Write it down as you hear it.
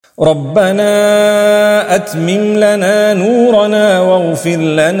ربنا أتمم لنا نورنا واغفر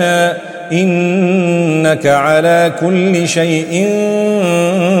لنا إنك على كل شيء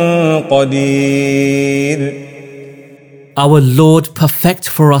قدير. Our Lord, perfect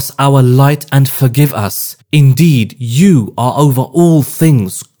for us our light and forgive us. Indeed, you are over all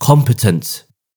things competent.